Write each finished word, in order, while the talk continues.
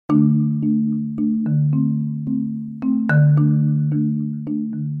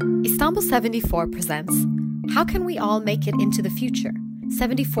Istanbul 74 presents How Can We All Make It Into the Future?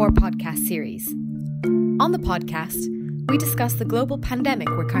 74 podcast series. On the podcast, we discuss the global pandemic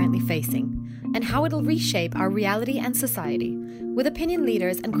we're currently facing and how it'll reshape our reality and society with opinion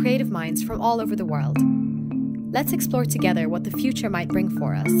leaders and creative minds from all over the world. Let's explore together what the future might bring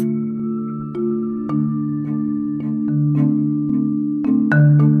for us.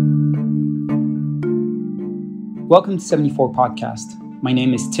 Welcome to 74 Podcast. My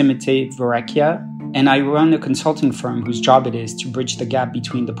name is Timotei Varakia, and I run a consulting firm whose job it is to bridge the gap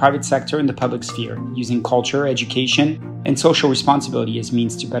between the private sector and the public sphere, using culture, education, and social responsibility as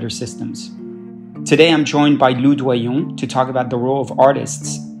means to better systems. Today I'm joined by Lou Doyon to talk about the role of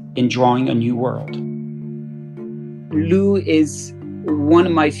artists in drawing a new world. Lou is one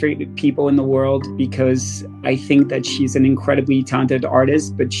of my favorite people in the world because I think that she's an incredibly talented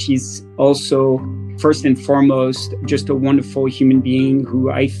artist, but she's also, first and foremost, just a wonderful human being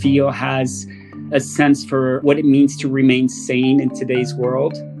who I feel has a sense for what it means to remain sane in today's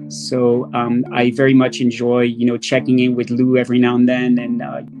world. So I very much enjoy, checking in with Lou every now and then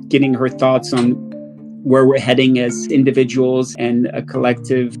and getting her thoughts on where we're heading as individuals and a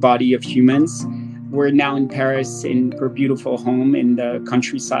collective body of humans. We're now in Paris in her beautiful home in the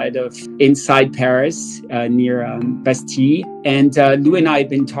countryside of inside Paris near Bastille. And Lou and I have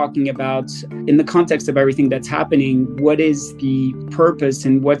been talking about, in the context of everything that's happening, what is the purpose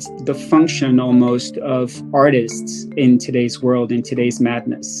and what's the function almost of artists in today's world, in today's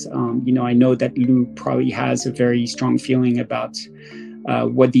madness. I know that Lou probably has a very strong feeling about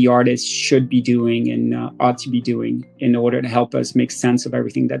what the artists should be doing and ought to be doing in order to help us make sense of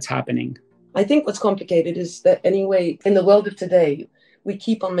everything that's happening. I think what's complicated is that anyway, in the world of today, we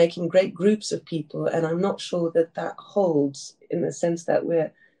keep on making great groups of people, and I'm not sure that that holds in the sense that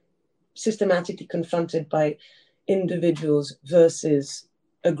we're systematically confronted by individuals versus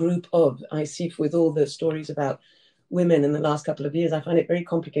a group of. I see with all the stories about women in the last couple of years, I find it very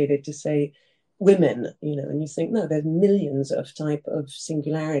complicated to say women, and you think, no, there's millions of type of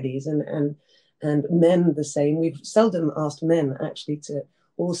singularities and men the same. We've seldom asked men actually to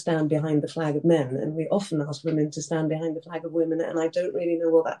all stand behind the flag of men, and we often ask women to stand behind the flag of women, and I don't really know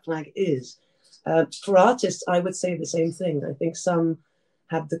what that flag is. For artists, I would say the same thing. I think some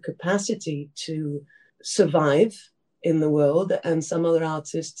have the capacity to survive in the world, and some other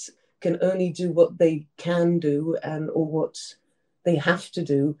artists can only do what they can do or what they have to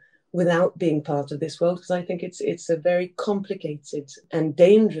do without being part of this world, because I think it's a very complicated and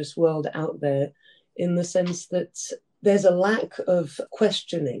dangerous world out there in the sense that there's a lack of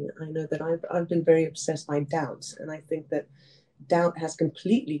questioning. I know that I've been very obsessed by doubt, and I think that doubt has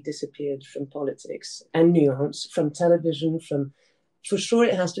completely disappeared from politics and nuance, from television, for sure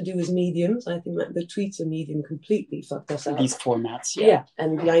it has to do with mediums. I think that the Twitter medium completely fucked us up. These formats, yeah.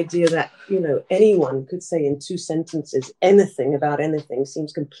 And the idea that, anyone could say in 2 sentences anything about anything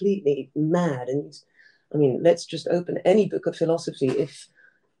seems completely mad. And let's just open any book of philosophy. If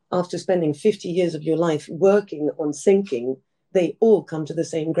after spending 50 years of your life working on thinking, they all come to the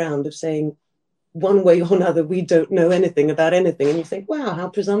same ground of saying, one way or another, we don't know anything about anything. And you think, wow, how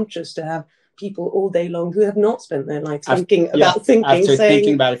presumptuous to have people all day long who have not spent their life thinking about thinking. After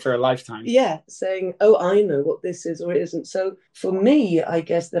thinking about it for a lifetime. Yeah, saying, oh, I know what this is or it isn't. So for me, I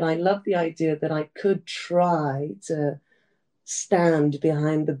guess that I love the idea that I could try to stand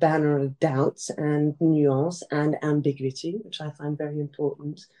behind the banner of doubts and nuance and ambiguity, which I find very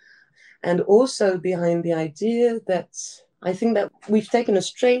important. And also behind the idea that I think that we've taken a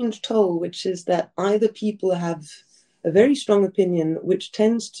strange toll, which is that either people have a very strong opinion, which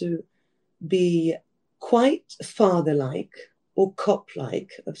tends to be quite father-like or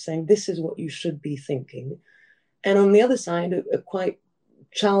cop-like, of saying this is what you should be thinking. And on the other side, a quite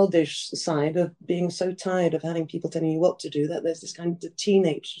childish side of being so tired of having people telling you what to do that there's this kind of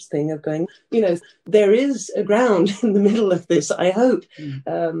teenage thing of going, there is a ground in the middle of this, I hope,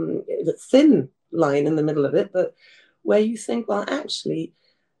 the thin line in the middle of it, but where you think, well, actually,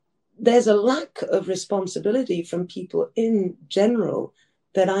 there's a lack of responsibility from people in general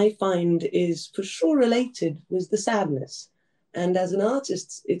that I find is for sure related with the sadness. And as an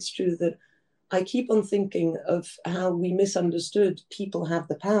artist, it's true that I keep on thinking of how we misunderstood people have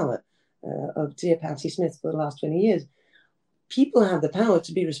the power of Dear Patti Smith for the last 20 years. People have the power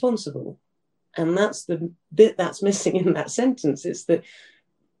to be responsible. And that's the bit that's missing in that sentence. It's that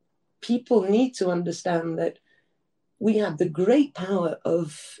people need to understand that we have the great power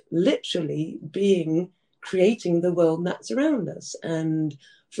of literally creating the world that's around us. And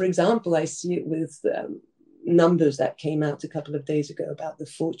for example, I see it with numbers that came out a couple of days ago about the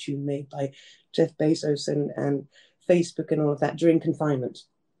fortune made by Jeff Bezos and Facebook and all of that during confinement.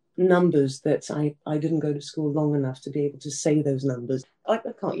 Numbers that I didn't go to school long enough to be able to say those numbers. I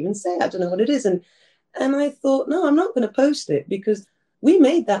can't even say it. I don't know what it is. And I thought, no, I'm not going to post it because we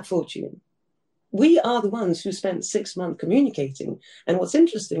made that fortune. We are the ones who spent 6 months communicating. And what's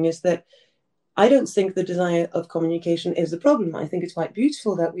interesting is that I don't think the desire of communication is the problem. I think it's quite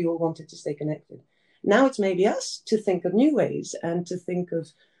beautiful that we all wanted to stay connected. Now it's maybe us to think of new ways and to think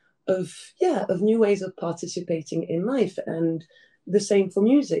of new ways of participating in life. And the same for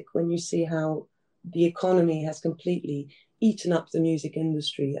music, when you see how the economy has completely eaten up the music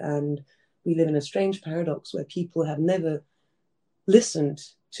industry, and we live in a strange paradox where people have never listened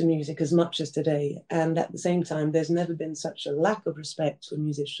to music as much as today. And at the same time, there's never been such a lack of respect for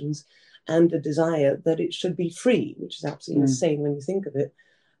musicians and a desire that it should be free, which is absolutely insane when you think of it.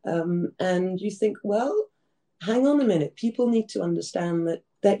 And you think, well, hang on a minute. People need to understand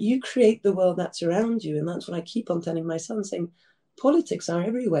that you create the world that's around you. And that's what I keep on telling my son, saying, politics are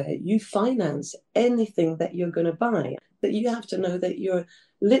everywhere. You finance anything that you're going to buy. That you have to know that you're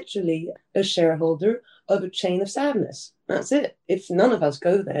literally a shareholder of a chain of sadness. That's it. If none of us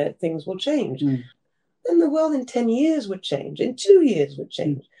go there, things will change. Then the world in 10 years would change. In 2 years would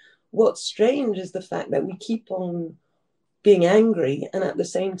change. What's strange is the fact that we keep on being angry and at the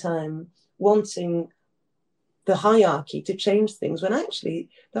same time wanting the hierarchy to change things, when actually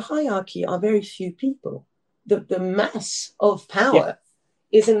the hierarchy are very few people. The mass of power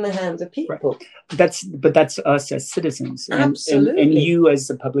is in the hands of people. Right. But that's us as citizens. Absolutely. And you as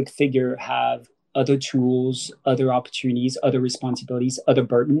a public figure have other tools, other opportunities, other responsibilities, other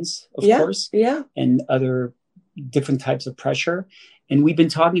burdens, of course, and other different types of pressure. And we've been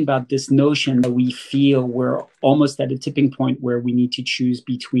talking about this notion that we feel we're almost at a tipping point where we need to choose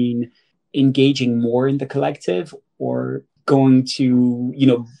between engaging more in the collective or going to,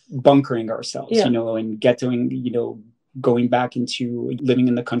 bunkering ourselves, and going back into living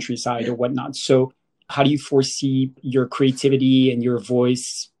in the countryside or whatnot. So how do you foresee your creativity and your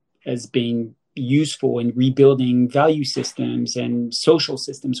voice as being useful in rebuilding value systems and social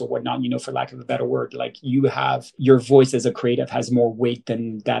systems or whatnot, for lack of a better word? Like, you have your voice as a creative has more weight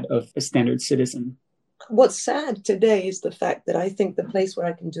than that of a standard citizen. What's sad today is the fact that I think the place where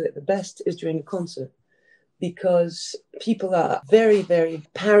I can do it the best is during a concert, because people are very, very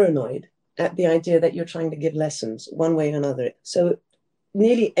paranoid at the idea that you're trying to give lessons one way or another. So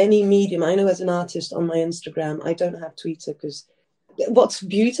nearly any medium, I know as an artist on my Instagram, I don't have Twitter, because what's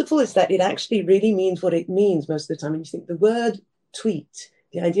beautiful is that it actually really means what it means most of the time. And you think the word tweet,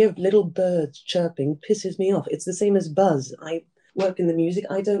 the idea of little birds chirping, pisses me off. It's the same as buzz. I work in the music.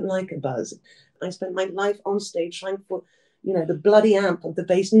 I don't like a buzz. I spent my life on stage trying for, the bloody amp of the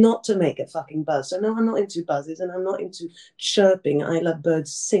bass not to make a fucking buzz. So no, I'm not into buzzes and I'm not into chirping. I love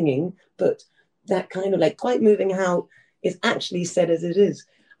birds singing, but that kind of like quite moving how it's actually said as it is.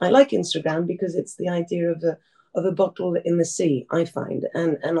 I like Instagram because it's the idea of a bottle in the sea, I find.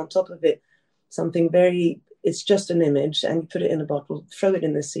 And on top of it, something it's just an image, and you put it in a bottle, throw it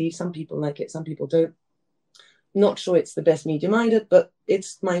in the sea. Some people like it, some people don't. Not sure it's the best medium either, but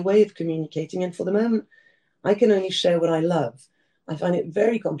it's my way of communicating. And for the moment, I can only share what I love. I find it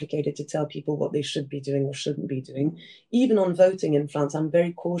very complicated to tell people what they should be doing or shouldn't be doing. Even on voting in France, I'm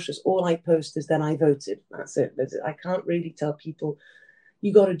very cautious. All I post is that I voted. That's it. I can't really tell people,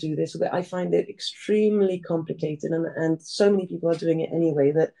 you got to do this. I find it extremely complicated, and so many people are doing it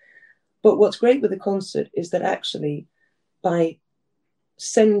anyway. But what's great with the concert is that actually by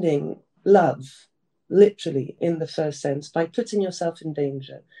sending love, literally in the first sense, by putting yourself in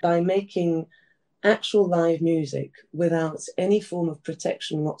danger, by making actual live music without any form of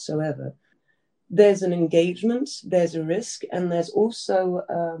protection whatsoever, there's an engagement, there's a risk, and there's also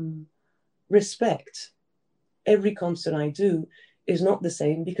respect. Every concert I do is not the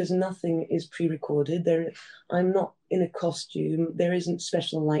same because nothing is pre-recorded. I'm not in a costume. There isn't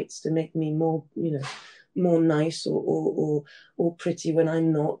special lights to make me more, more nice or pretty when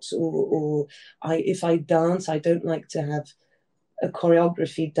I'm not. If I dance, I don't like to have a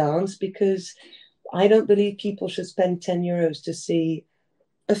choreography dance because I don't believe people should spend 10 euros to see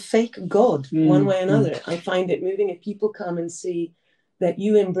a fake God one way or another. I find it moving if people come and see that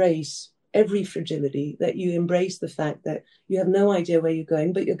you embrace every fragility, that you embrace the fact that you have no idea where you're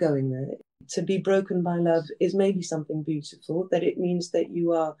going, but you're going there. To be broken by love is maybe something beautiful, that it means that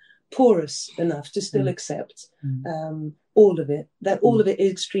you are porous enough to still accept all of it, that all of it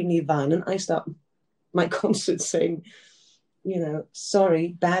is extremely violent. I start my concert saying,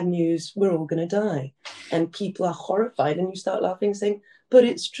 sorry, bad news, we're all going to die. And people are horrified, and you start laughing, saying, but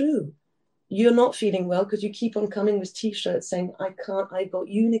it's true. you're not feeling well because you keep on coming with t-shirts saying, I can't, I got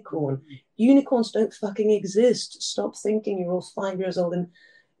unicorn. Unicorns don't fucking exist. Stop thinking you're all 5 years old and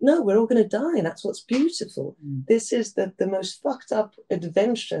no, we're all going to die. That's what's beautiful. This is the most fucked up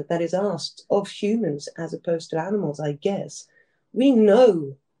adventure that is asked of humans as opposed to animals, I guess. We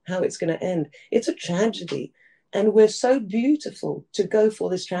know how it's going to end. It's a tragedy. And we're so beautiful to go for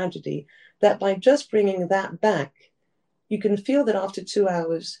this tragedy that by just bringing that back, you can feel that after 2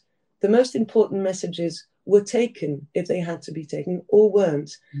 hours, the most important messages were taken if they had to be taken or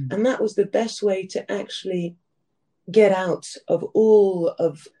weren't. And that was the best way to actually get out of all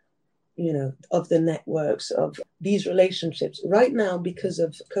of, of the networks, of these relationships. Right now, because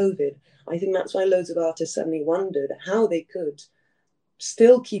of COVID, I think that's why loads of artists suddenly wondered how they could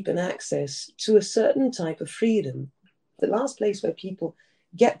still keep an access to a certain type of freedom. The last place where people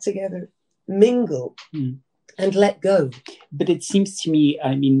get together, mingle, and let go. But it seems to me,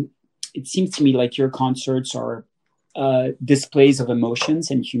 like your concerts are displays of emotions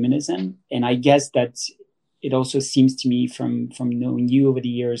and humanism. And I guess that it also seems to me from knowing you over the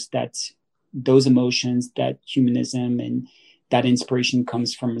years that those emotions, that humanism and that inspiration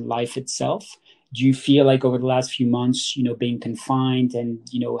comes from life itself. Do you feel like over the last few months, being confined and,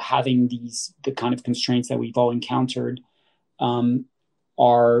 having the kind of constraints that we've all encountered,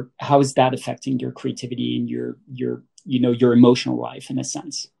 how is that affecting your creativity and your emotional life in a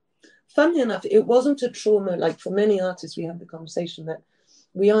sense? Funnily enough, it wasn't a trauma. Like for many artists, we have the conversation that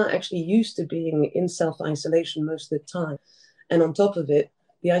we are actually used to being in self-isolation most of the time. And on top of it,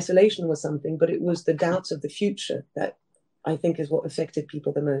 the isolation was something, but it was the doubts of the future that I think is what affected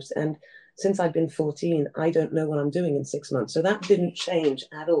people the most. And since I've been 14, I don't know what I'm doing in 6 months. So that didn't change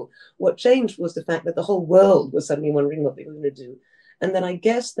at all. What changed was the fact that the whole world was suddenly wondering what they were going to do. And then I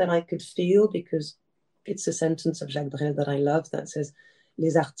guess that I could feel, because it's a sentence of Jacques Brel that I love that says,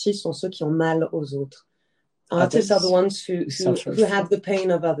 les artistes sont ceux qui ont mal aux autres. Artists are the ones who have the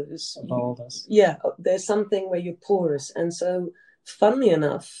pain of others. Of all of us. Yeah, there's something where you're porous. And so, funnily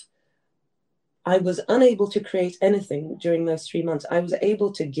enough, I was unable to create anything during those 3 months. I was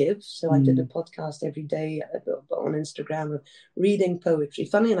able to give. So I did a podcast every day on Instagram of reading poetry.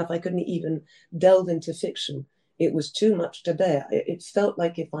 Funnily enough, I couldn't even delve into fiction. It was too much to bear. It felt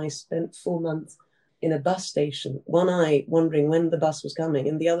like if I spent 4 months in a bus station, one eye wondering when the bus was coming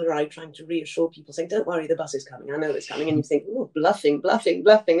and the other eye trying to reassure people saying, don't worry, the bus is coming. I know it's coming. And you think, oh, bluffing.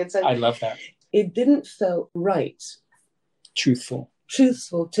 And so I love that. It didn't feel right. Truthful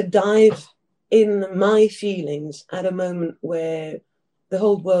to dive in my feelings at a moment where the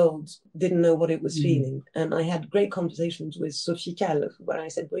whole world didn't know what it was feeling. And I had great conversations with Sophie Calle where I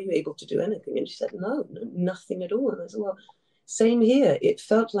said, were you able to do anything? And she said, no, nothing at all. And I said, well, same here. It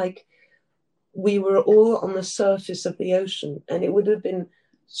felt like we were all on the surface of the ocean, and it would have been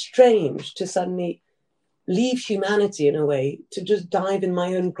strange to suddenly leave humanity in a way, to just dive in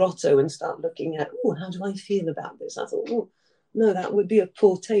my own grotto and start looking at, oh, how do I feel about this? I thought, oh, no, that would be a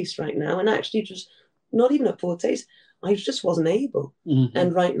poor taste right now. And actually just not even a poor taste. I just wasn't able.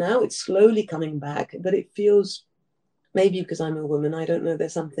 And right now it's slowly coming back, but it feels, maybe because I'm a woman, I don't know,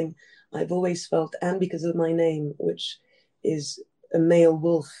 there's something I've always felt, and because of my name, which is a male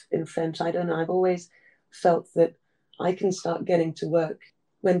wolf in French, I don't know, I've always felt that I can start getting to work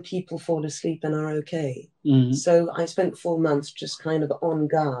when people fall asleep and are okay. So I spent 4 months just kind of on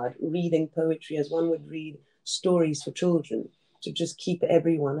guard, reading poetry as one would read stories for children, to just keep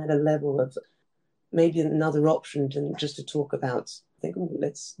everyone at a level of maybe another option than just to talk about, think, oh,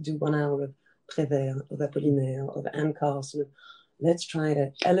 let's do 1 hour of Prévert, of Apollinaire, of Anne Carson. Let's try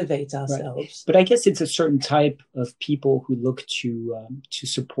to elevate ourselves. Right. But I guess it's a certain type of people who look to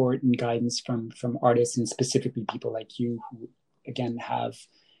support and guidance from artists, and specifically people like you who, again, have,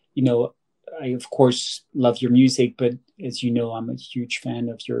 I, of course, love your music, but as you know, I'm a huge fan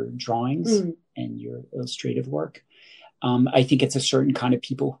of your drawings and your illustrative work. I think it's a certain kind of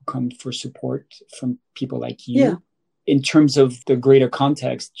people who come for support from people like you. Yeah. In terms of the greater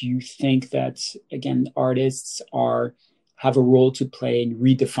context, do you think that, again, artists have a role to play in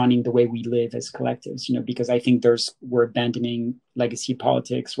redefining the way we live as collectives, because I think we're abandoning legacy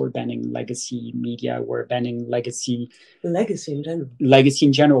politics, we're abandoning legacy media, we're abandoning legacy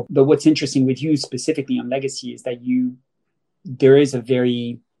in general. But what's interesting with you specifically on legacy is that there is a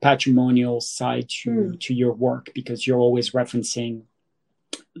very patrimonial side to your work, because you're always referencing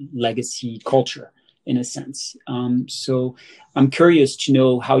legacy culture in a sense. So I'm curious to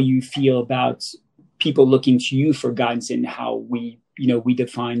know how you feel about people looking to you for guidance in how we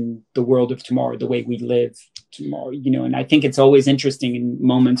define the world of tomorrow, the way we live tomorrow, and I think it's always interesting in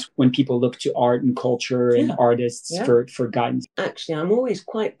moments when people look to art and culture and artists for guidance. Actually, I'm always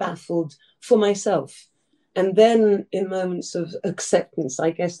quite baffled for myself. And then in moments of acceptance,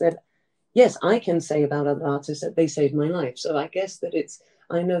 I guess that, yes, I can say about other artists that they saved my life. So I guess that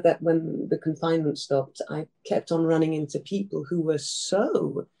I know that when the confinement stopped, I kept on running into people who were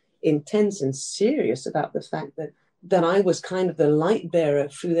so intense and serious about the fact that I was kind of the light bearer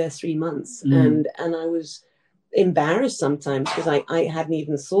through their 3 months. And I was embarrassed sometimes because I hadn't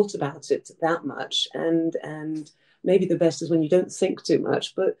even thought about it that much. And maybe the best is when you don't think too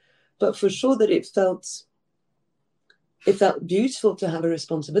much, but for sure that it felt beautiful to have a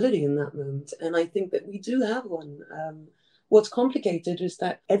responsibility in that moment. And I think that we do have one. What's complicated is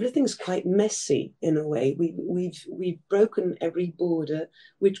that everything's quite messy in a way. We've broken every border,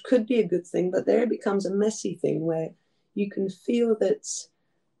 which could be a good thing, but there it becomes a messy thing where you can feel that,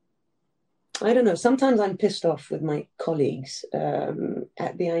 I don't know, sometimes I'm pissed off with my colleagues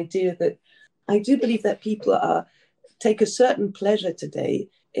at the idea that I do believe that people take a certain pleasure today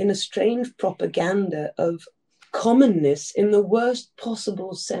in a strange propaganda of commonness in the worst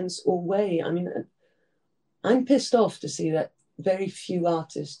possible sense or way. I mean, I'm pissed off to see that very few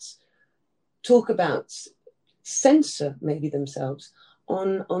artists talk about, censor maybe themselves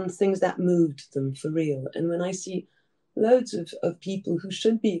on things that moved them for real. And when I see loads of people who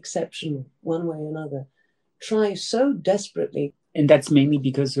should be exceptional one way or another try so desperately. And that's mainly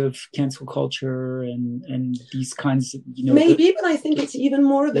because of cancel culture and these kinds of, Maybe, but I think it's even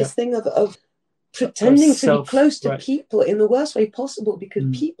more of this thing of pretending to be close to people in the worst way possible, because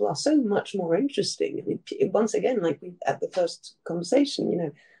people are so much more interesting. I mean, once again, like at the first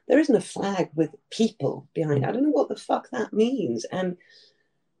conversation, there isn't a flag with people behind. I don't know what the fuck that means. And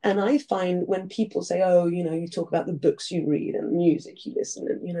I find when people say, oh, you talk about the books you read and music you listen,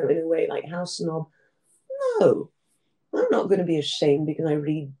 and, in a way like house snob. No, I'm not going to be ashamed because I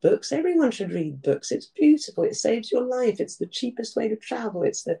read books. Everyone should read books. It's beautiful. It saves your life. It's the cheapest way to travel.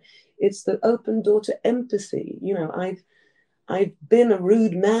 It's the open door to empathy. I've been a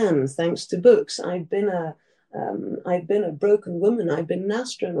rude man thanks to books. I've been a broken woman. I've been an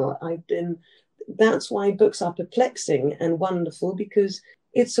astronaut. That's why books are perplexing and wonderful, because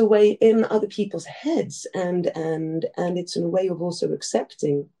it's a way in other people's heads, and it's a way of also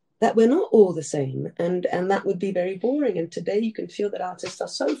accepting that we're not all the same, and that would be very boring. And today you can feel that artists are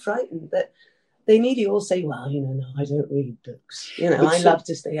so frightened that they nearly all say, well, no, I don't read books. I love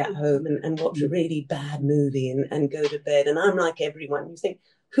to stay at home and watch a really bad movie and go to bed, and I'm like everyone. You think,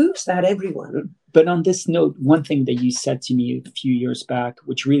 who's that everyone? But on this note, one thing that you said to me a few years back,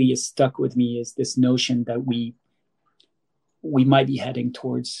 which really has stuck with me, is this notion that we might be heading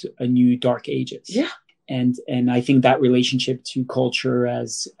towards a new dark ages. Yeah. And I think that relationship to culture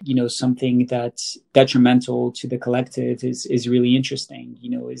as, something that's detrimental to the collective is really interesting.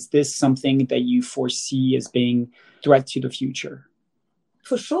 Is this something that you foresee as being a threat to the future?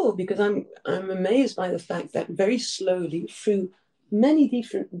 For sure, because I'm amazed by the fact that very slowly, through many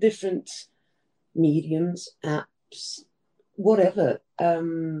different mediums, apps, whatever,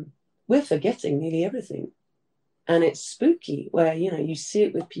 we're forgetting nearly everything. And it's spooky where, you see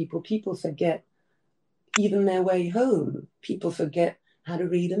it with people. People forget even their way home. People forget how to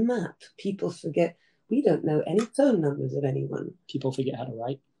read a map. People forget, we don't know any phone numbers of anyone. People forget how to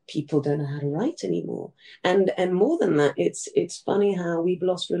write. People don't know how to write anymore. And more than that, it's funny how we've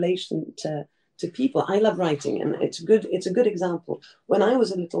lost relation to people. I love writing, and it's a good example. When I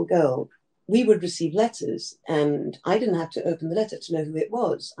was a little girl, we would receive letters, and I didn't have to open the letter to know who it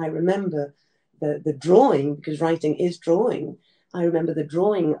was. I remember the drawing, because writing is drawing. I remember the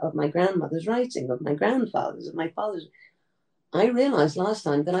drawing of my grandmother's writing, of my grandfather's, of my father's. I realized last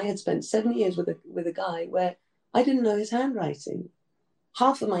time that I had spent 7 years with a guy where I didn't know his handwriting.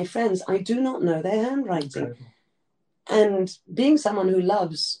 Half of my friends, I do not know their handwriting. Incredible. And being someone who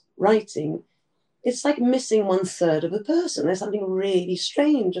loves writing, it's like missing 1/3 of a person. There's something really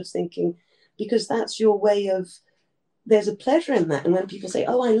strange of thinking, because that's your way of, there's a pleasure in that. And when people say,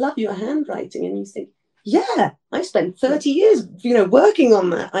 oh, I love your handwriting, and you think, yeah, I spent 30 years, working on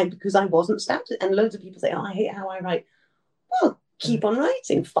that because I wasn't stamped. And loads of people say, oh, I hate how I write. Well, keep on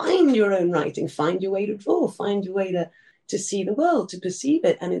writing. Find your own writing. Find your way to draw. Find your way to see the world, to perceive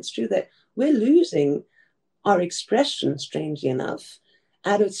it. And it's true that we're losing our expression, strangely enough,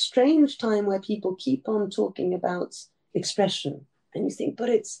 at a strange time where people keep on talking about expression. And you think, but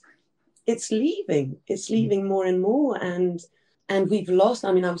it's leaving. It's leaving more and more. And we've lost,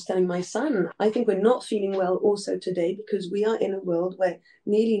 I was telling my son, I think we're not feeling well also today, because we are in a world where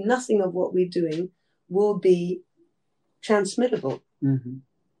nearly nothing of what we're doing will be transmittable. Mm-hmm.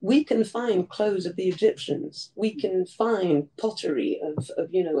 We can find clothes of the Egyptians. We can find pottery of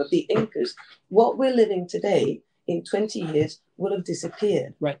the Incas. What we're living today, in 20 years, will have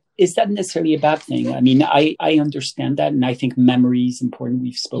disappeared. Right. Is that necessarily a bad thing? I mean, I understand that. And I think memory is important.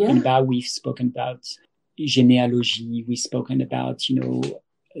 We've spoken about genealogy. We've spoken about,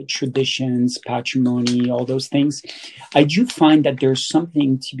 traditions, patrimony, all those things. I do find that there's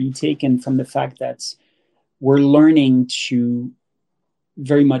something to be taken from the fact that we're learning to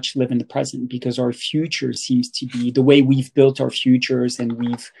very much live in the present, because our future seems to be the way we've built our futures, and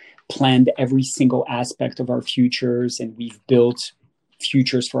we've planned every single aspect of our futures, and we've built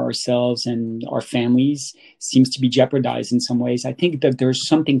futures for ourselves and our families, seems to be jeopardized in some ways. I think that there's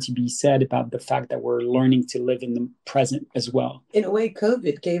something to be said about the fact that we're learning to live in the present as well. In a way,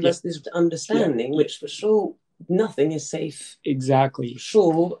 COVID gave us this understanding, which for sure, nothing is safe. Exactly.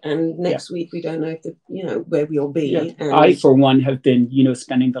 Sure. And next week, we don't know if where we'll be. Yeah. And I, for one, have been,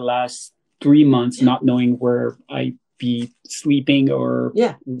 spending the last 3 months not knowing where I be sleeping or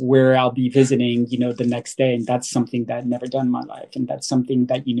where I'll be visiting, the next day. And that's something that I've never done in my life. And that's something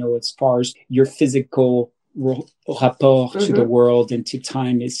that, as far as your physical rapport to the world and to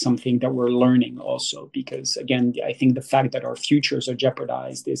time is something that we're learning also, because again, I think the fact that our futures are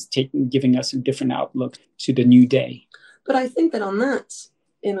jeopardized is giving us a different outlook to the new day. But I think that on that,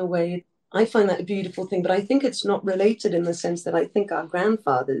 in a way, I find that a beautiful thing, but I think it's not related in the sense that I think our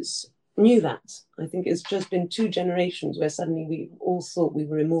grandfathers knew that. I think it's just been 2 generations where suddenly we all thought we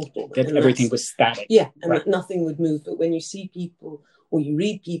were immortal. That everything was static. Yeah, and that nothing would move. But when you see people or you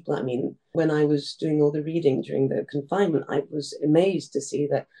read people, I mean, when I was doing all the reading during the confinement, I was amazed to see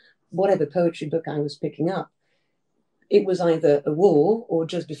that whatever poetry book I was picking up, it was either a war or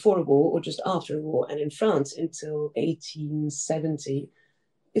just before a war or just after a war. And in France, until 1870,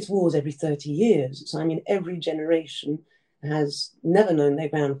 it's wars every 30 years. So, I mean, every generation has never known their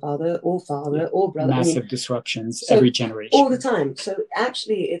grandfather or father or brother. Massive disruptions every generation. All the time. So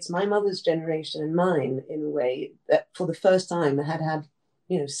actually, it's my mother's generation and mine, in a way, that for the first time had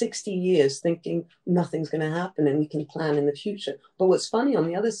 60 years thinking nothing's going to happen and we can plan in the future. But what's funny on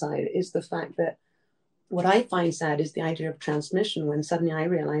the other side is the fact that what I find sad is the idea of transmission, when suddenly I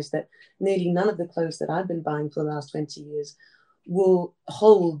realized that nearly none of the clothes that I've been buying for the last 20 years will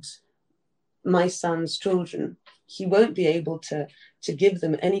hold my son's children. He won't be able to give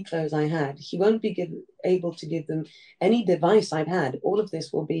them any clothes I had. He won't be able to give them any device I've had. All of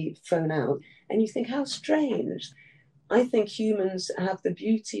this will be thrown out. And you think, how strange. I think humans have the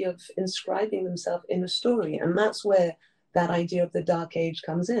beauty of inscribing themselves in a story. And that's where that idea of the Dark Age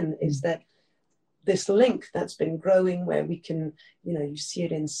comes in, is that this link that's been growing where we can, you see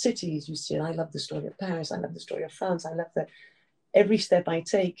it in cities. You see it. I love the story of Paris. I love the story of France. I love that every step I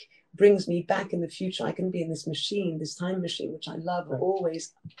take brings me back in the future. I can be in this machine, this time machine, which I love,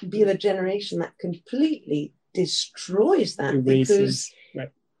 always be the generation that completely destroys that. Erases.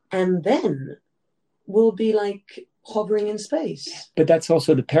 And then we'll be like hovering in space. But that's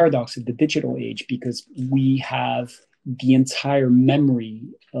also the paradox of the digital age, because we have the entire memory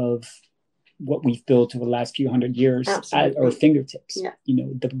of what we've built over the last few hundred years at our fingertips. Yeah.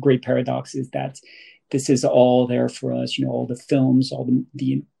 The great paradox is that this is all there for us, all the films, all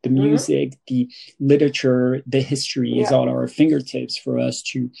the music, the literature, the history is all at our fingertips for us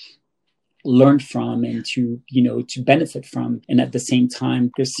to learn from and to benefit from. And at the same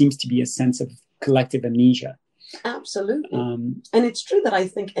time, there seems to be a sense of collective amnesia. Absolutely. And it's true that I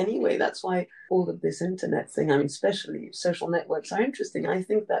think anyway, that's why all of this internet thing, I mean, especially social networks are interesting. I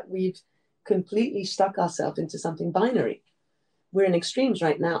think that we've completely stuck ourselves into something binary. We're in extremes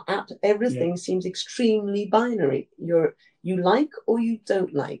right now. Everything seems extremely binary. You like or you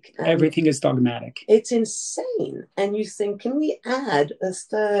don't like. And everything is dogmatic. It's insane. And you think, can we add a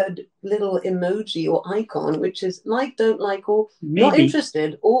third little emoji or icon, which is like, don't like, or not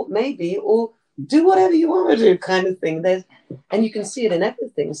interested, or maybe, or do whatever you want to do kind of thing. And you can see it in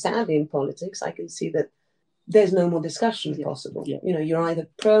everything. Sadly, in politics, I can see that there's no more discussion possible. Yeah. You're either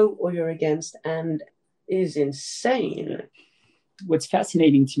pro or you're against, and it is insane. What's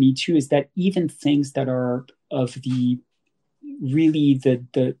fascinating to me too is that even things that are of the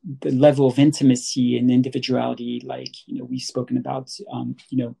level of intimacy and individuality, like we've spoken about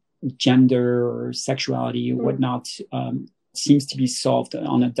gender or sexuality or whatnot, seems to be solved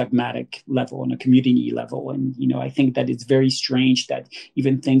on a dogmatic level, on a community level. And I think that it's very strange that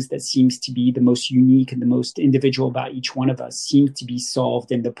even things that seems to be the most unique and the most individual about each one of us seem to be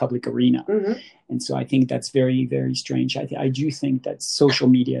solved in the public arena. And so I think that's very, very strange. I do think that social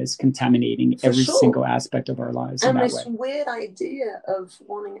media is contaminating every single aspect of our lives. And this weird idea of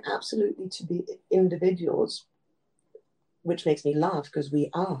wanting absolutely to be individuals, which makes me laugh because we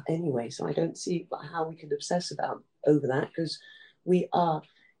are anyway. So I don't see how we could obsess over that, because we are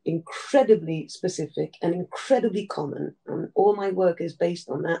incredibly specific and incredibly common. And all my work is based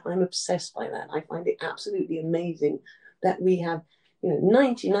on that. I'm obsessed by that. I find it absolutely amazing that we have,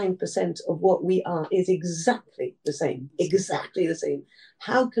 99% of what we are is exactly the same, exactly the same.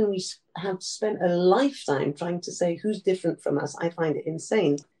 How can we have spent a lifetime trying to say who's different from us? I find it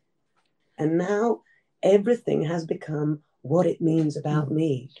insane. And now everything has become what it means about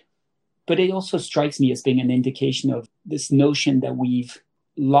me. But it also strikes me as being an indication of this notion that we've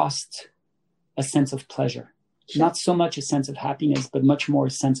lost a sense of pleasure. Sure. Not so much a sense of happiness, but much more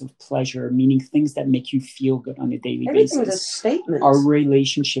a sense of pleasure, meaning things that make you feel good on a daily basis. Everything is a statement. Our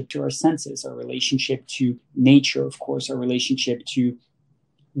relationship to our senses, our relationship to nature, of course, our relationship to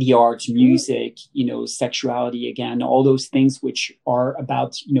the arts, music, sexuality, again, all those things which are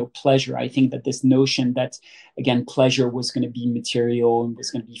about, pleasure. I think that this notion that, again, pleasure was going to be material and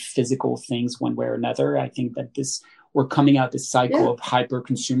was going to be physical things one way or another. I think that we're coming out this cycle of hyper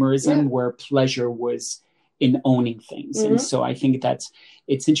consumerism where pleasure was in owning things. Mm-hmm. And so I think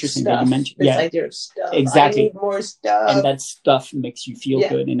it's interesting that you mentioned this idea of stuff. Exactly. I need more stuff. And that stuff makes you feel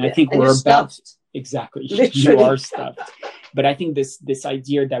good. And I think we're about stuffed. Exactly. Literally. You are stuffed. But I think this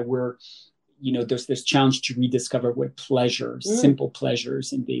idea that we're, there's this challenge to rediscover what pleasure, simple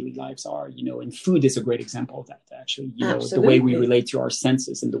pleasures in daily lives are, and food is a great example of that, actually, the way we relate to our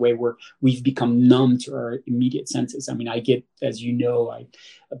senses and the way we've become numb to our immediate senses. I mean, I get, as you know, I'm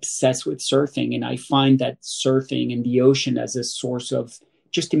obsessed with surfing, and I find that surfing and the ocean as a source of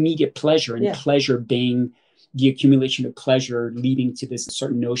just immediate pleasure, and pleasure being the accumulation of pleasure leading to this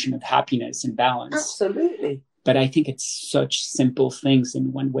certain notion of happiness and balance. Absolutely. But I think it's such simple things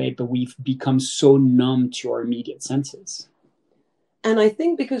in one way, but we've become so numb to our immediate senses. And I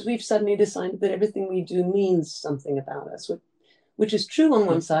think because we've suddenly decided that everything we do means something about us, which is true on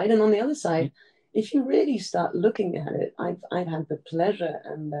one side. And on the other side, if you really start looking at it, I've had the pleasure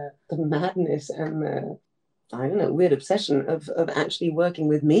and the madness and the, weird obsession of actually working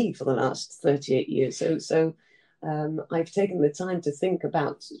with me for the last 38 years. So I've taken the time to think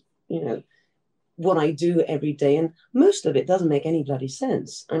about, what I do every day, and most of it doesn't make any bloody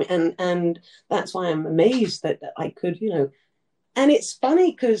sense. I mean, and that's why I'm amazed that I could, and it's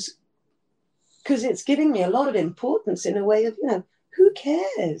funny because it's giving me a lot of importance in a way of, who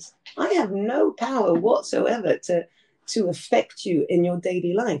cares? I have no power whatsoever to affect you in your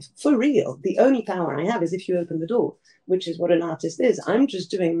daily life, for real. The only power I have is if you open the door, which is what an artist is. I'm just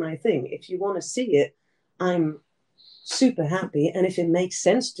doing my thing. If you want to see it, I'm super happy, and if it makes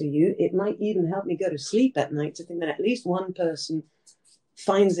sense to you, it might even help me go to sleep at night to think that at least one person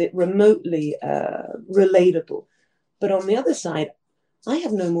finds it remotely relatable. But on the other side, I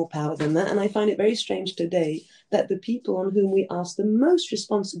have no more power than that, and I find it very strange today that the people on whom we ask the most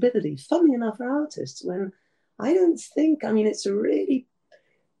responsibility, funnily enough, are artists, when I don't think, it's a really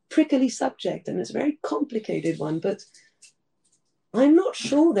prickly subject and it's a very complicated one, but I'm not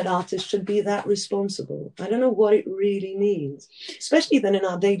sure that artists should be that responsible. I don't know what it really means, especially then in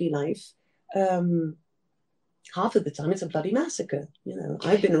our daily life. Half of the time it's a bloody massacre.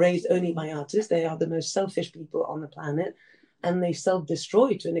 I've been raised only by artists. They are the most selfish people on the planet, and they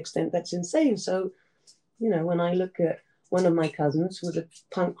self-destroy to an extent that's insane. So, when I look at one of my cousins who was a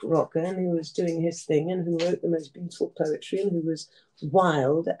punk rocker and who was doing his thing and who wrote the most beautiful poetry and who was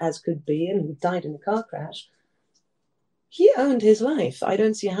wild as could be and who died in a car crash, he owned his life. I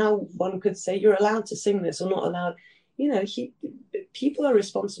don't see how one could say you're allowed to sing this or not allowed. People are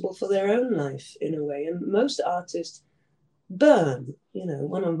responsible for their own life in a way. And most artists burn.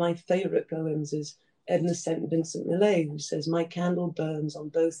 One of my favorite poems is Edna St. Vincent Millay, who says, "My candle burns on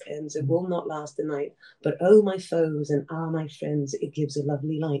both ends. It will not last the night. But oh, my foes and ah, my friends, it gives a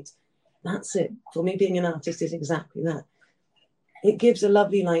lovely light." That's it. For me, being an artist is exactly that. It gives a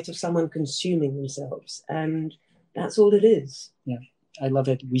lovely light of someone consuming themselves. And that's all it is. Yeah, I love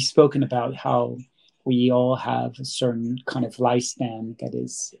it. We've spoken about how we all have a certain kind of lifespan that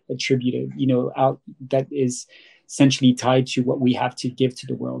is attributed, that is essentially tied to what we have to give to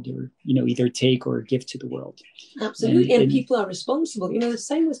the world, or, either take or give to the world. Absolutely. And people are responsible. The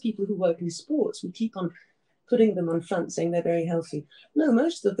same as people who work in sports. We keep on putting them on front saying they're very healthy. No,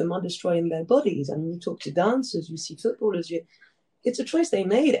 most of them are destroying their bodies. And you talk to dancers, you see footballers, it's a choice they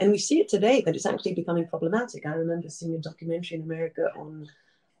made, and we see it today that it's actually becoming problematic. I remember seeing a documentary in America on,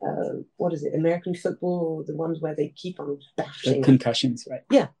 American football, or the ones where they keep on bashing. The concussions, right?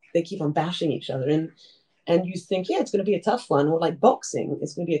 Yeah, they keep on bashing each other. And you think, it's going to be a tough one, or like boxing,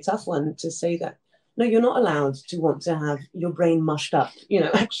 it's going to be a tough one to say that, no, you're not allowed to want to have your brain mushed up.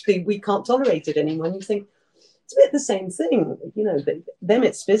 Actually, we can't tolerate it anymore. And you think, it's a bit the same thing. Them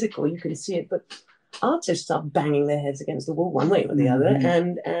it's physical, you can see it, but artists are banging their heads against the wall one way or the other,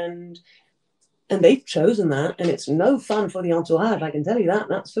 and they've chosen that, and it's no fun for the entourage. I can tell you that.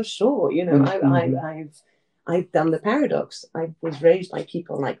 That's for sure. You know, I've done the paradox. I was raised by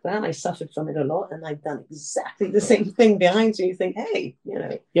people like that. I suffered from it a lot, and I've done exactly the same thing behind you. You think, hey, you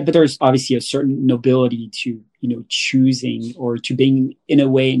know. Yeah, but there's obviously a certain nobility to, you know, choosing or to being in a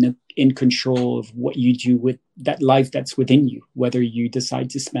way in control of what you do with that life that's within you, whether you decide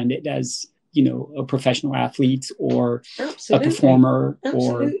to spend it as, you know, a professional athlete or Absolutely. a performer.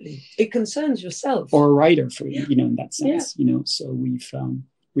 Absolutely. Or it concerns yourself. Or a writer for you, you know, in that sense, you know. So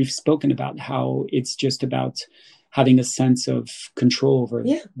we've spoken about how it's just about having a sense of control over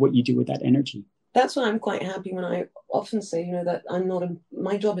what you do with that energy. That's why I'm quite happy when I often say, you know, that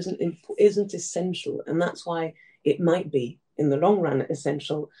my job isn't essential. And that's why it might be in the long run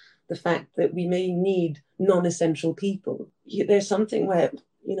essential, the fact that we may need non-essential people. There's something where,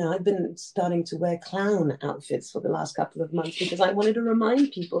 you know, I've been starting to wear clown outfits for the last couple of months because I wanted to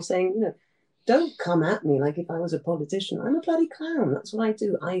remind people, saying, you know, don't come at me like if I was a politician. I'm a bloody clown. That's what I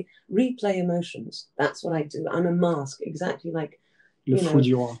do. I replay emotions. That's what I do. I'm a mask, exactly like, you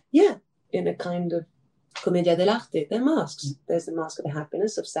know. Yeah, in a kind of commedia dell'arte. They're masks. There's the mask of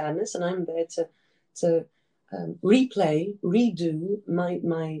happiness, of sadness, and I'm there to replay, redo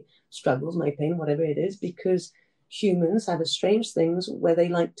my struggles, my pain, whatever it is, because humans have a strange things where they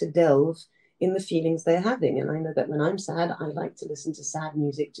like to delve in the feelings they're having. And I know that when I'm sad, I like to listen to sad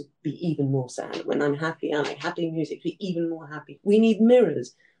music to be even more sad. When I'm happy, I like happy music to be even more happy. We need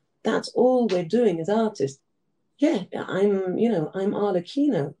mirrors. That's all we're doing as artists. Yeah, I'm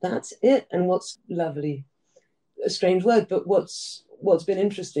Arlecchino. That's it. And what's lovely, a strange word, but what's been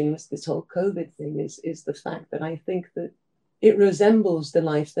interesting with this whole COVID thing is the fact that I think that it resembles the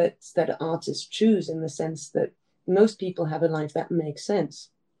life that artists choose, in the sense that most people have a life that makes sense.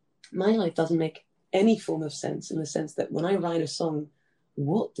 My life doesn't make any form of sense, in the sense that when I write a song,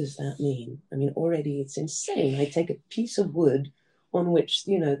 what does that mean? I mean, already it's insane. I take a piece of wood on which,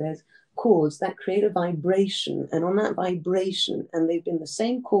 you know, there's chords that create a vibration, and on that vibration, and they've been the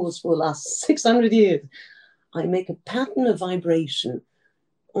same chords for the last 600 years, I make a pattern of vibration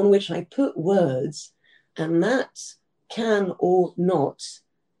on which I put words, and that can or not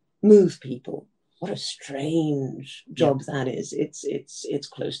move people. What a strange job that is. It's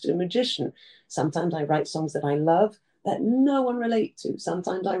close to a magician. Sometimes I write songs that I love that no one relates to.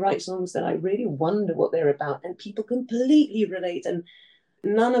 Sometimes I write songs that I really wonder what they're about, and people completely relate. And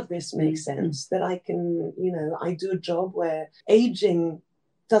none of this makes sense. That I can, you know, I do a job where aging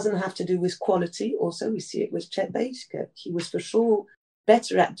doesn't have to do with quality. Also, we see it with Chet Baker. He was for sure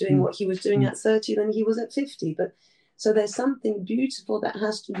better at doing what he was doing at 30 than he was at 50. But so there's something beautiful that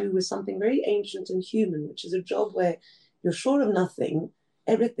has to do with something very ancient and human, which is a job where you're sure of nothing.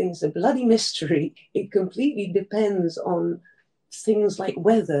 Everything's a bloody mystery. It completely depends on things like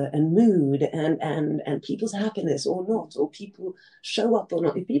weather and mood and people's happiness or not, or people show up or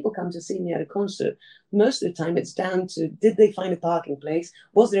not. If people come to see me at a concert, most of the time it's down to, did they find a parking place?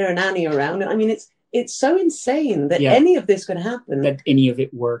 Was there a nanny around? I mean, it's so insane that any of this could happen. That any of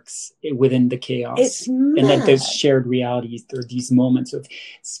it works within the chaos. It's mad. And that there's shared realities. There are these moments of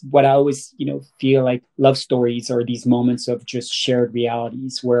what I always, you know, feel like love stories are these moments of just shared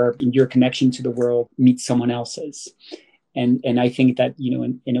realities where your connection to the world meets someone else's. And I think that, you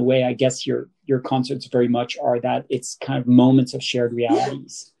know, in a way, I guess your concerts very much are that. It's kind of moments of shared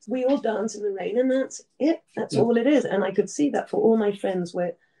realities. Yeah. We all dance in the rain, and that's it. That's all it is. And I could see that for all my friends,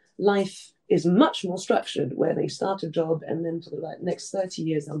 where life is much more structured, where they start a job and then for the next 30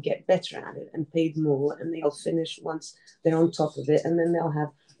 years they'll get better at it and paid more, and they'll finish once they're on top of it, and then they'll have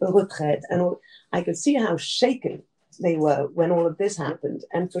a retraite. And all. I could see how shaken they were when all of this happened.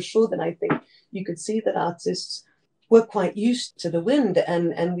 And for sure that I think you could see that artists were quite used to the wind,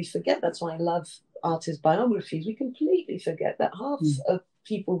 and we forget. That's why I love artist biographies. We completely forget that half of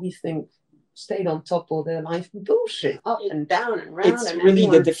people we think stayed on top all their life. Bullshit. Up and down and round. It's really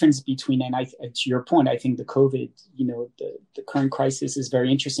the difference between, and to your point, I think the COVID, you know, the current crisis is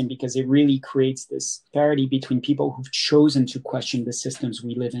very interesting because it really creates this parity between people who've chosen to question the systems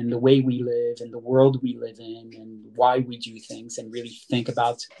we live in, the way we live and the world we live in, and why we do things, and really think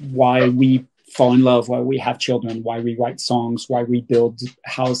about why we fall in love, why we have children, why we write songs, why we build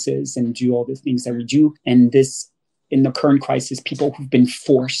houses and do all the things that we do. And this, in the current crisis, people who've been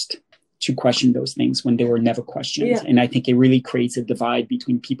forced to question those things when they were never questioned. Yeah. And I think it really creates a divide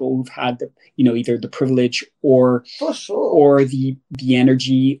between people who've had the, either the privilege or for sure, or the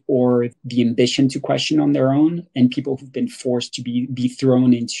energy or the ambition to question on their own, and people who've been forced to be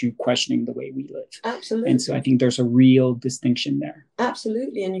thrown into questioning the way we live. Absolutely. And so I think there's a real distinction there.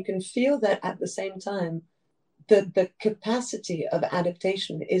 Absolutely. And you can feel that at the same time. The capacity of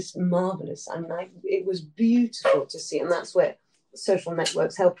adaptation is marvelous. I mean, it was beautiful to see, and that's where social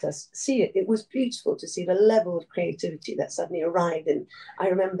networks helped us see it. It was beautiful to see the level of creativity that suddenly arrived. And I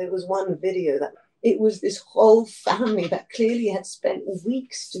remember there was one video that it was this whole family that clearly had spent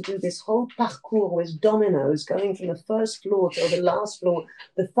weeks to do this whole parcours with dominoes going from the first floor to the last floor.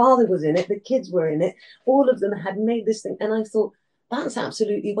 The father was in it, the kids were in it, all of them had made this thing. And I thought, that's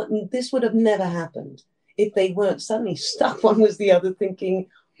absolutely what, this would have never happened if they weren't suddenly stuck one with the other thinking,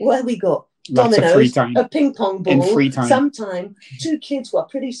 well, we got dominoes, a ping pong ball, sometime, 2 kids who are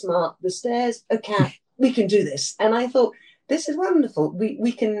pretty smart, the stairs, a cat, we can do this. And I thought, this is wonderful.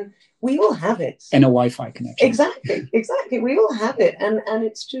 We all have it. And a Wi-Fi connection. Exactly. We all have it. And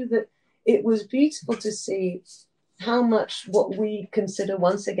it's true that it was beautiful to see how much what we consider,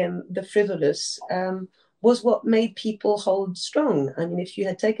 once again, the frivolous, was what made people hold strong. I mean, if you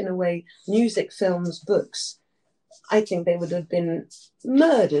had taken away music, films, books, I think there would have been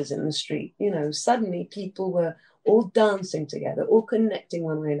murders in the street. Suddenly people were all dancing together, all connecting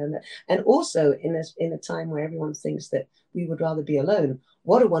one way or another. And also in a time where everyone thinks that we would rather be alone,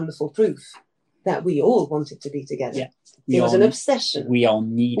 what a wonderful proof that we all wanted to be together. Yeah, it was an obsession. We all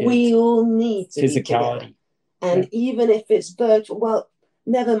need to physicality. And even if it's virtual, well,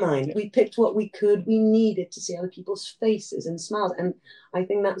 never mind. We picked what we could. We needed to see other people's faces and smiles. And I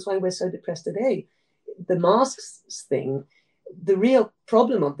think that's why we're so depressed today. The masks thing, the real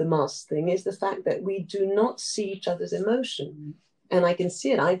problem of the masks thing is the fact that we do not see each other's emotion. And I can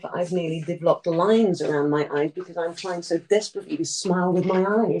see it. I've nearly developed lines around my eyes because I'm trying so desperately to smile with my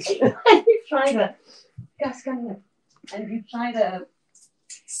eyes. And you try to,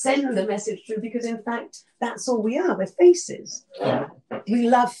 send the message through, because in fact, that's all we are. We're faces. We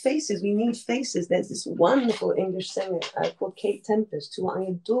love faces. We need faces. There's this wonderful English singer called Kate Tempest, who I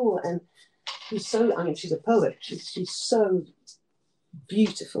adore. And she's she's a poet. She's so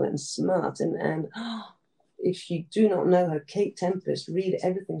beautiful and smart. And if you do not know her, Kate Tempest, read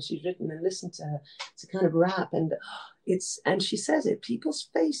everything she's written and listen to her. It's a kind of rap. And she says it, people's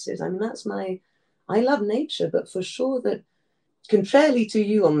faces. I mean, I love nature, but for sure that, contrarily to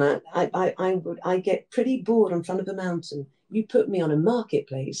you on that, I get pretty bored in front of a mountain. You put me on a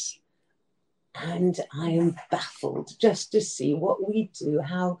marketplace and I am baffled just to see what we do,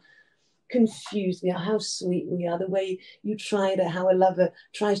 how confused we are, how sweet we are, the way you how a lover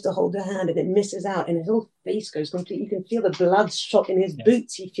tries to hold her hand and it misses out and his whole face goes completely, you can feel the blood shot in his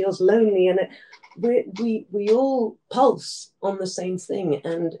boots, he feels lonely, and we all pulse on the same thing.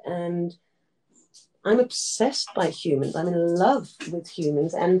 And I'm obsessed by humans. I'm in love with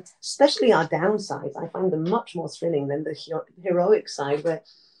humans, and especially our downsides. I find them much more thrilling than the heroic side, where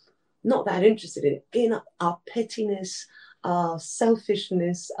not that interested in our pettiness, our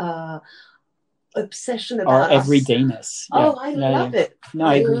selfishness, our obsession about our everydayness. I love it. No,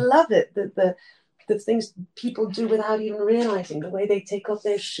 I love it. The things people do without even realizing, the way they take off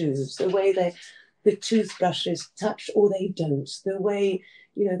their shoes, the way the toothbrushes touch or they don't, the way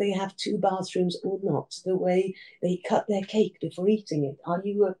they have 2 bathrooms or not, the way they cut their cake before eating it. Are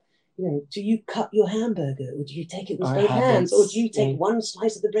you do you cut your hamburger, or do you take it with both hands, or do you take one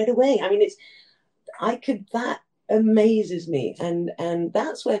slice of the bread away? I mean, that amazes me, and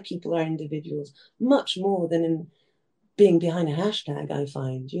that's where people are individuals much more than in being behind a hashtag. I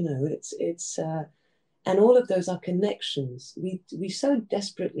find it's and all of those are connections. We so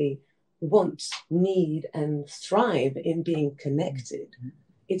desperately want, need, and thrive in being connected.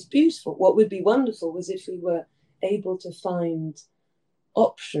 It's beautiful. What would be wonderful was if we were able to find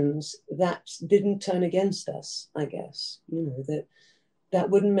options that didn't turn against us, I guess, that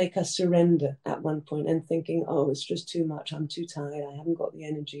wouldn't make us surrender at one point and thinking, oh, it's just too much, I'm too tired, I haven't got the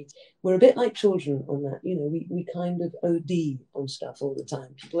energy. We're a bit like children on that. We kind of OD on stuff all the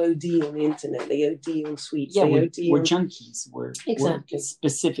time. People OD on the internet, they OD on sweets. Yeah, we're junkies. We're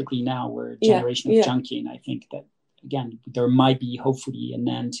specifically now, we're a generation of junkie, and I think that, again, there might be hopefully an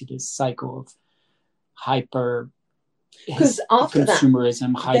end to this cycle of hyper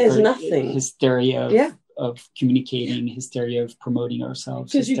consumerism, hysteria of communicating, hysteria of promoting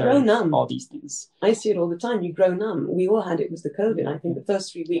ourselves, because you grow numb. All these things. I see it all the time. You grow numb. We all had it with the COVID. I think the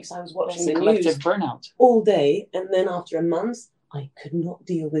first 3 weeks I was watching the news burnout all day, and then after a month I could not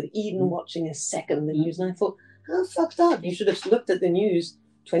deal with even watching a second of the news. And I thought, how fucked up. You should have looked at the news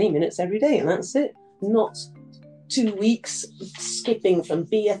 20 minutes every day, and that's it. Not 2 weeks skipping from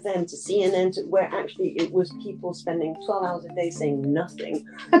BFM to CNN to where actually it was people spending 12 hours a day saying nothing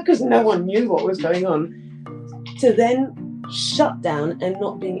because no one knew what was going on, to then shut down and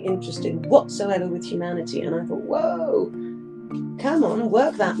not being interested whatsoever with humanity. And I thought, whoa, come on,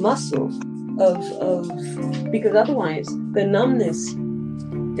 work that muscle of because otherwise the numbness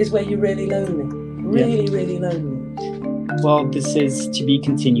is where you're really lonely, really lonely. Well, this is to be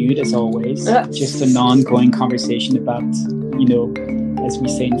continued as always. Just an ongoing conversation about, as we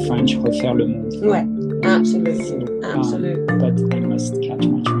say in French, refaire le monde. Ouais, absolutely. But I must catch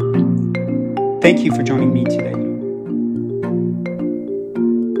my train. Thank you for joining me today.